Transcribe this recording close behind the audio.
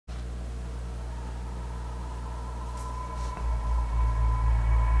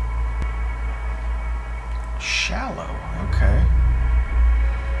Shallow. Okay.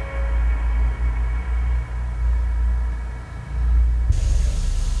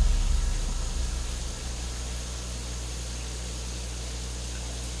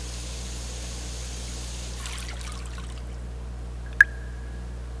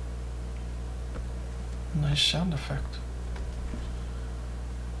 Nice sound effect.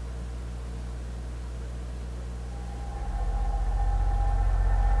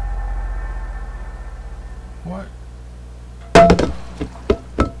 What?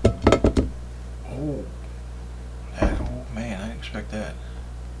 Oh. Oh man, I didn't expect that.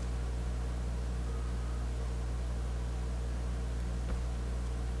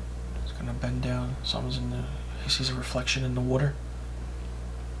 It's gonna bend down. Something's in the... He sees a reflection in the water.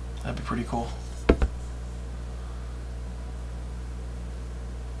 That'd be pretty cool.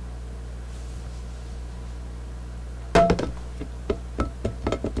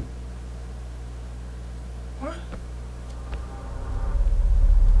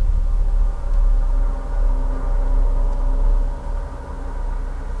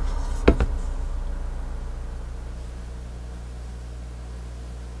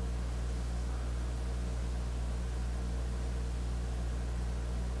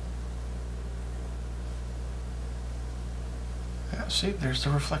 See, there's the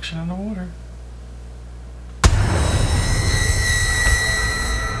reflection in the water.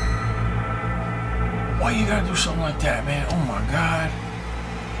 Why you gotta do something like that, man? Oh my God.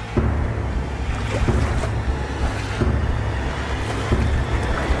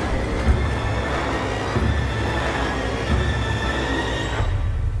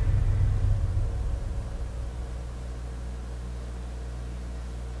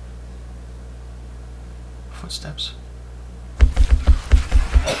 Footsteps.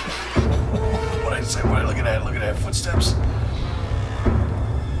 What did I say? Look at that! Look at that! Footsteps.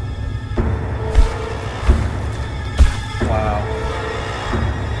 Wow.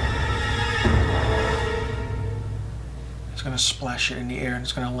 It's gonna splash it in the air, and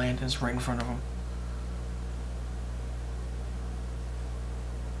it's gonna land, and it's right in front of him.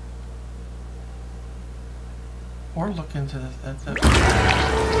 Or look into the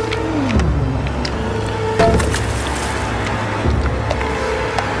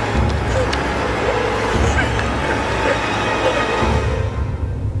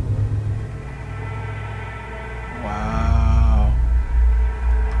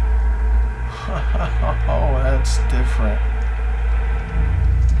oh, that's different.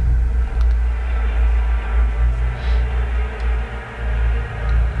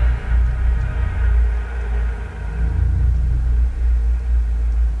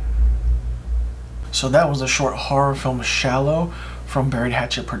 So that was the short horror film Shallow from Buried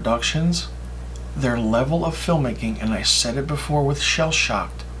Hatchet Productions. Their level of filmmaking, and I said it before with Shell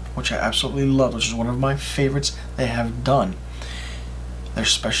Shocked, which I absolutely love, which is one of my favorites they have done. Their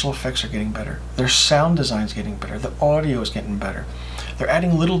special effects are getting better. Their sound design is getting better. The audio is getting better. They're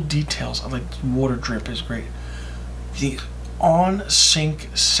adding little details, like water drip is great. The on-sync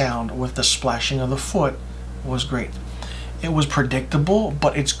sound with the splashing of the foot was great. It was predictable,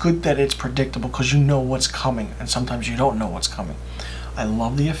 but it's good that it's predictable because you know what's coming, and sometimes you don't know what's coming. I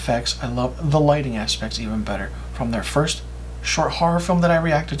love the effects. I love the lighting aspects even better from their first short horror film that I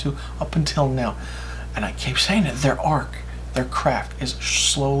reacted to up until now. And I keep saying it, their arc, their craft is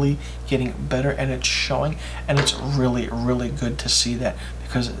slowly getting better, and it's showing, and it's really, really good to see that,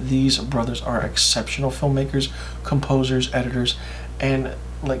 because these brothers are exceptional filmmakers, composers, editors, and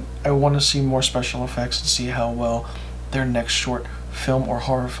like I want to see more special effects and see how well their next short film or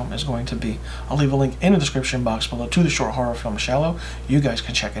horror film is going to be. I'll leave a link in the description box below to the short horror film Shallow. You guys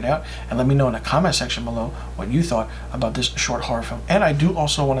can check it out and let me know in the comment section below what you thought about this short horror film. And I do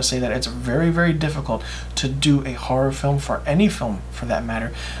also want to say that it's very, very difficult to do a horror film, for any film for that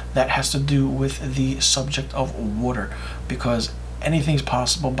matter, that has to do with the subject of water, because anything's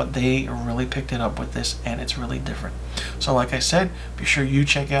possible, but they really picked it up with this, and it's really different. So like I said, be sure you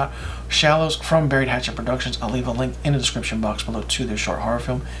check out Shallows from Buried Hatchet Productions. I'll leave a link in the description box below to their short horror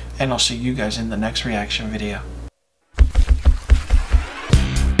film, and I'll see you guys in the next reaction video.